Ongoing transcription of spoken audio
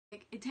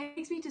it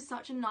takes me to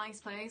such a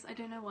nice place. I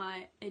don't know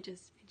why, it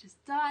just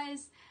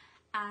does.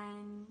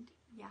 And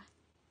yeah,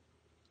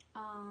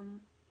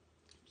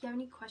 if you have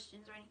any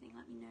questions or anything,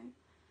 let me know.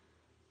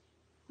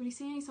 Will you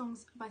sing any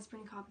songs by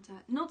Sabrina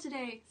Carpenter? Not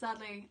today,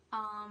 sadly.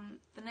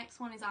 The next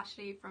one is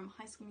actually from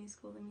High School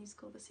Musical, the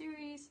musical, the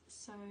series,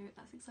 so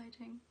that's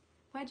exciting.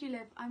 Where do you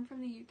live? I'm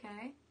from the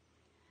UK.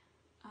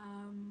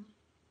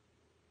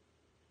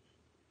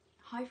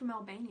 Hi from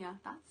Albania.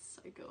 That's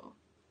so cool.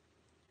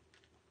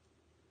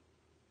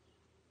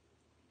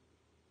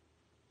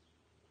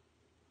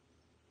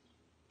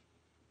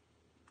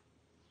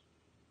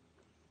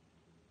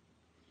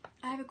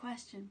 I have a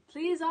question.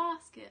 Please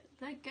ask it.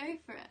 Like, go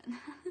for it.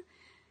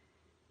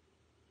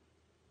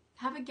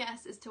 Have a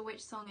guess as to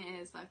which song it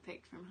is that I've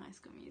picked from High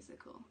School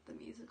Musical,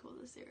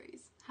 the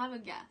series. Have a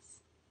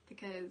guess,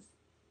 because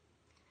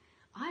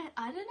I don't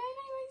know if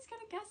anybody's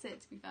gonna guess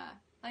it, to be fair.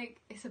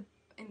 Like, it's an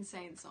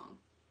insane song.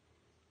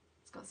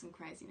 It's got some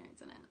crazy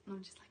notes in it, and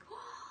I'm just like, whoa!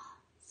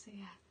 So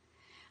yeah,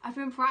 I've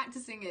been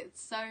practicing it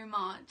so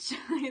much.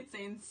 It's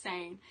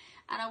insane,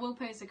 and I will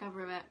post a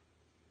cover of it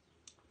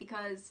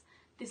because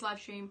this live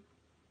stream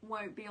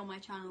won't be on my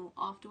channel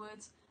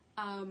afterwards.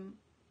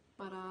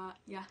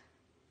 Yeah,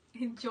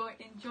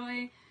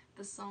 enjoy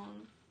the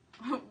song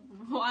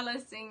while I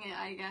sing it,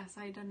 I guess.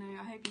 I don't know,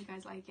 I hope you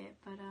guys like it,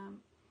 but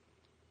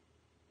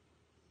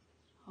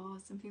oh,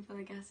 some people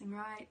are guessing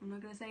right. I'm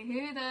not gonna say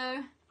who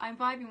though. I'm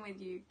vibing with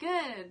you.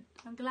 Good,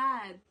 I'm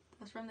glad.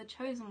 That's from The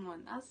Chosen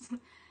One. That's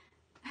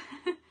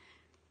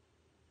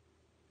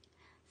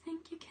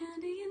Thank you,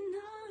 Candy, you know.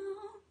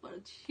 What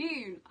a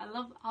tune. I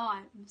love, oh,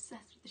 I'm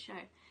obsessed with the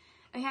show.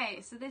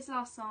 Okay, so this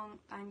last song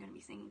I'm going to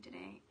be singing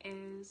today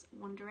is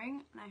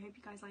Wandering, and I hope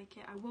you guys like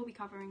it. I will be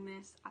covering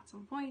this at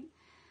some point.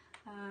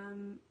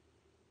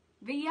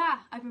 But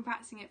yeah, I've been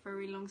practicing it for a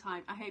really long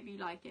time. I hope you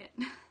like it.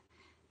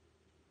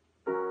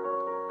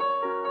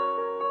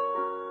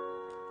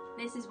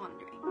 This is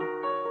Wandering.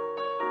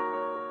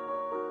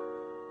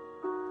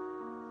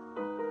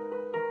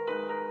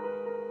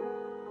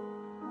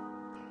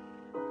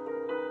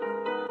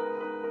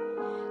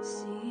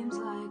 Seems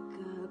like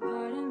a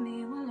part of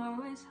me will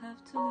always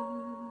have to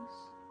lose.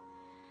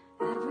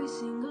 Every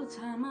single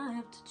time I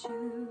have to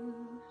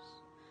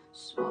choose.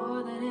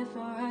 Swore that if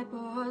our right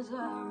was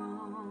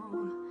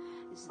wrong.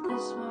 Is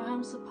this where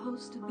I'm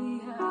supposed to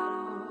be at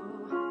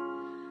all?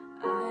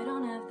 I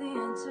don't have the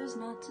answers,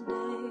 not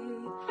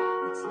today.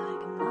 It's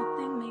like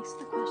nothing makes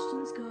the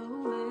questions go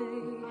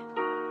away.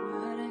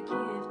 What I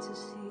give to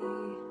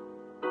see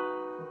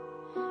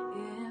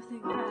if the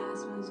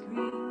grass was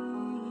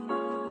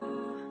greener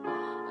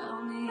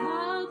on the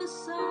other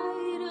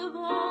side of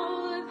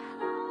all I've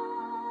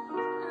had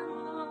and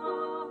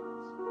lost.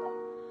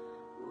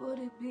 Would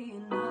it be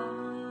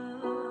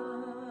enough? Or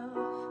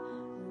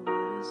would I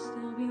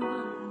still be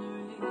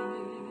wondering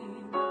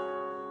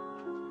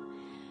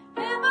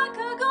if I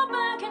could go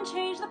back and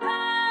change the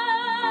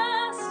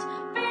past?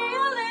 Be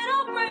a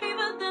little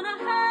braver than I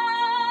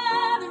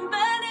have and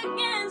bet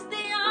against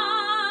the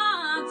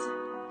odds.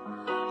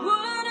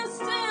 Would I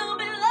still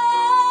be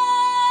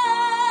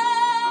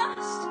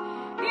lost?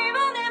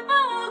 Even if I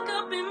woke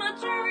up in my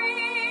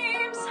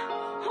dreams,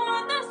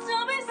 would there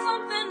still be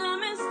something I'm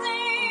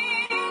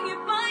missing?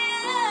 If I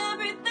had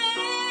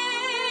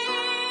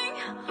everything,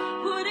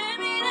 would it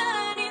mean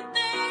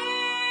anything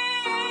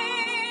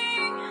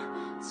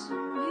to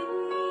me?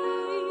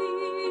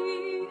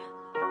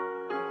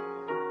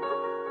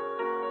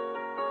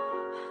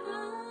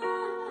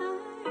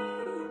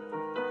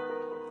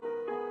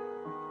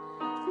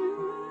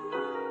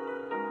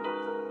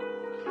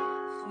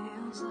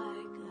 Feels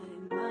like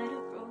I might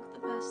have broke the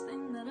best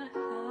thing that I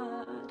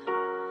had.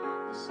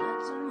 There's not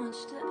too much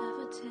to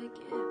ever take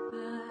it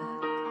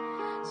back.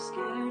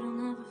 Scared I'll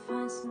never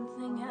find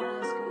something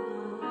as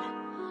good.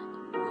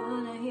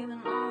 Would I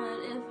even know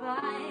it if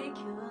I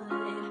could?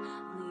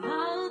 On the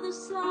other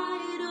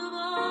side of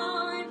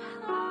all I've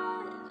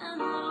had and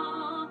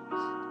lost,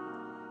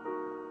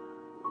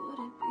 would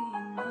it be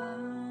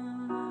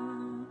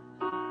enough?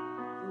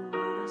 Or would I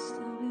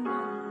still be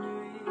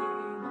wondering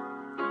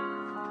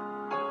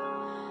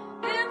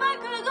if I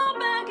could go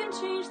back and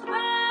change the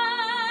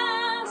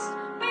past?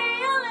 Be a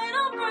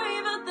little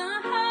braver than I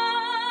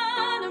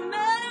had and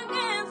bet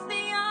against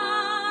the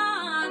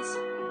odds.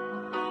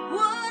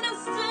 Would I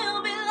still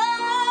be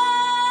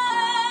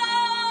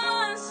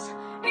lost?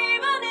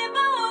 Even if I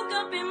woke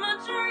up in my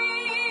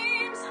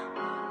dreams,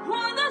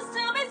 would there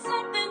still be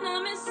something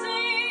I'm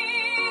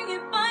missing?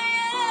 If I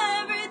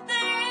had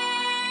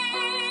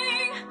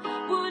everything,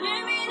 would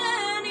it mean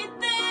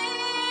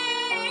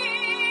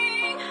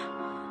anything?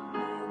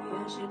 Maybe I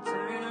should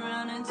turn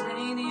around and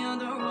take the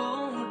other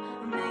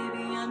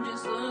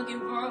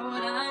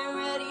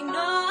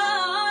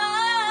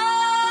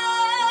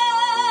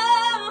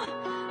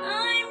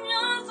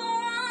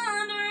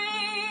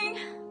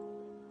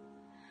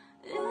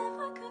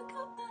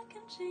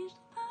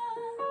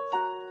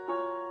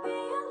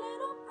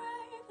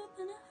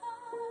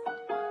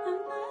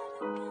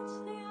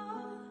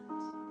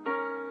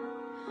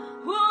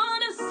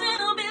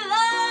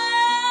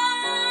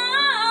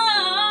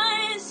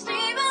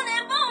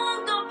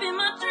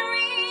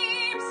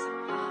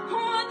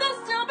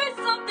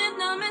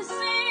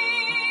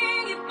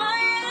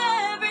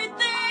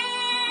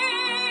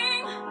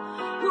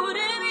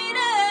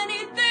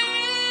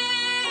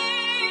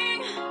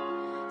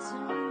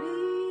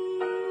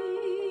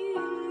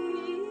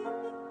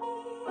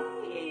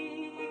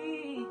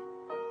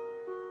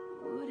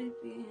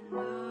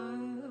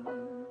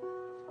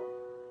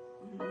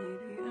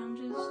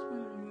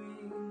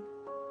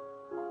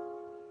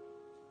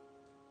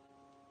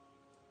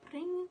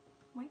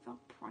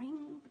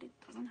trying, but it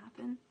doesn't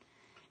happen.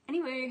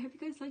 Anyway, I hope you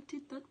guys liked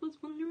it. That was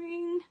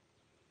Wondering.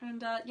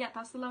 And yeah,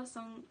 that's the last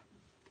song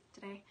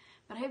today.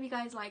 But I hope you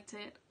guys liked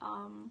it.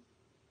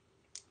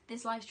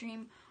 This live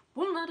stream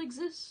will not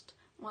exist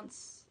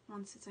once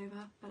it's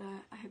over, but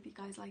I hope you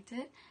guys liked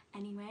it.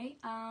 Anyway,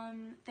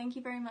 thank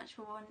you very much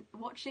for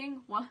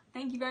watching.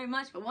 Thank you very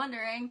much for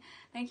wondering.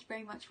 Thank you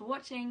very much for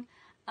watching.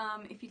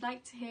 If you'd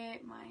like to hear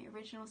my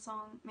original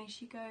song, make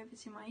sure you go over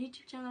to my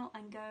YouTube channel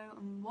and go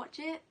and watch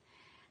it.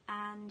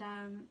 And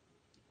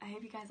I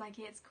hope you guys like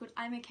it. It's called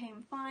I'm Okay,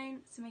 I'm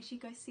Fine, so make sure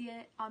you go see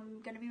it.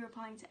 I'm going to be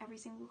replying to every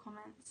single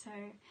comment, so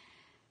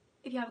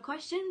if you have a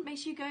question, make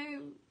sure you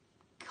go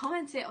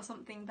comment it or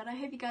something. But I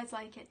hope you guys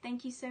like it.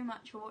 Thank you so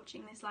much for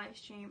watching this live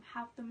stream.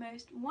 Have the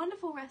most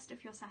wonderful rest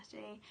of your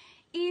Saturday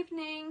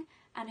evening,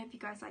 and hope you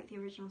guys like the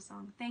original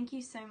song. Thank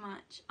you so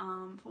much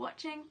for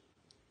watching.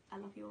 I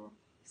love you all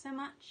so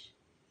much,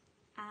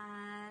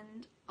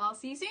 and I'll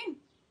see you soon.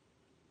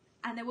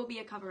 And there will be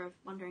a cover of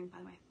Wondering, by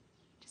the way,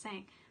 just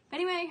saying. But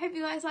anyway, hope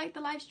you guys liked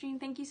the live stream.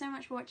 Thank you so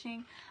much for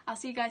watching. I'll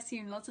see you guys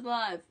soon. Lots of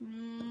love.